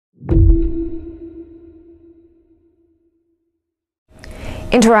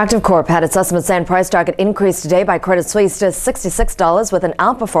InterActiveCorp had its estimates and price target increased today by Credit Suisse to $66 with an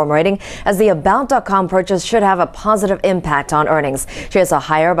outperform rating, as the About.com purchase should have a positive impact on earnings. Shares are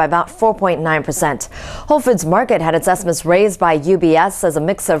higher by about 4.9%. Whole Foods Market had its estimates raised by UBS as a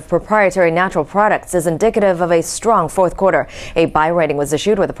mix of proprietary natural products is indicative of a strong fourth quarter. A buy rating was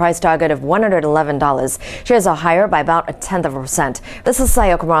issued with a price target of $111. Shares are higher by about 0.1%. This is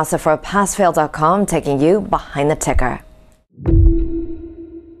Sayoko Murase for PassFail.com, taking you behind the ticker.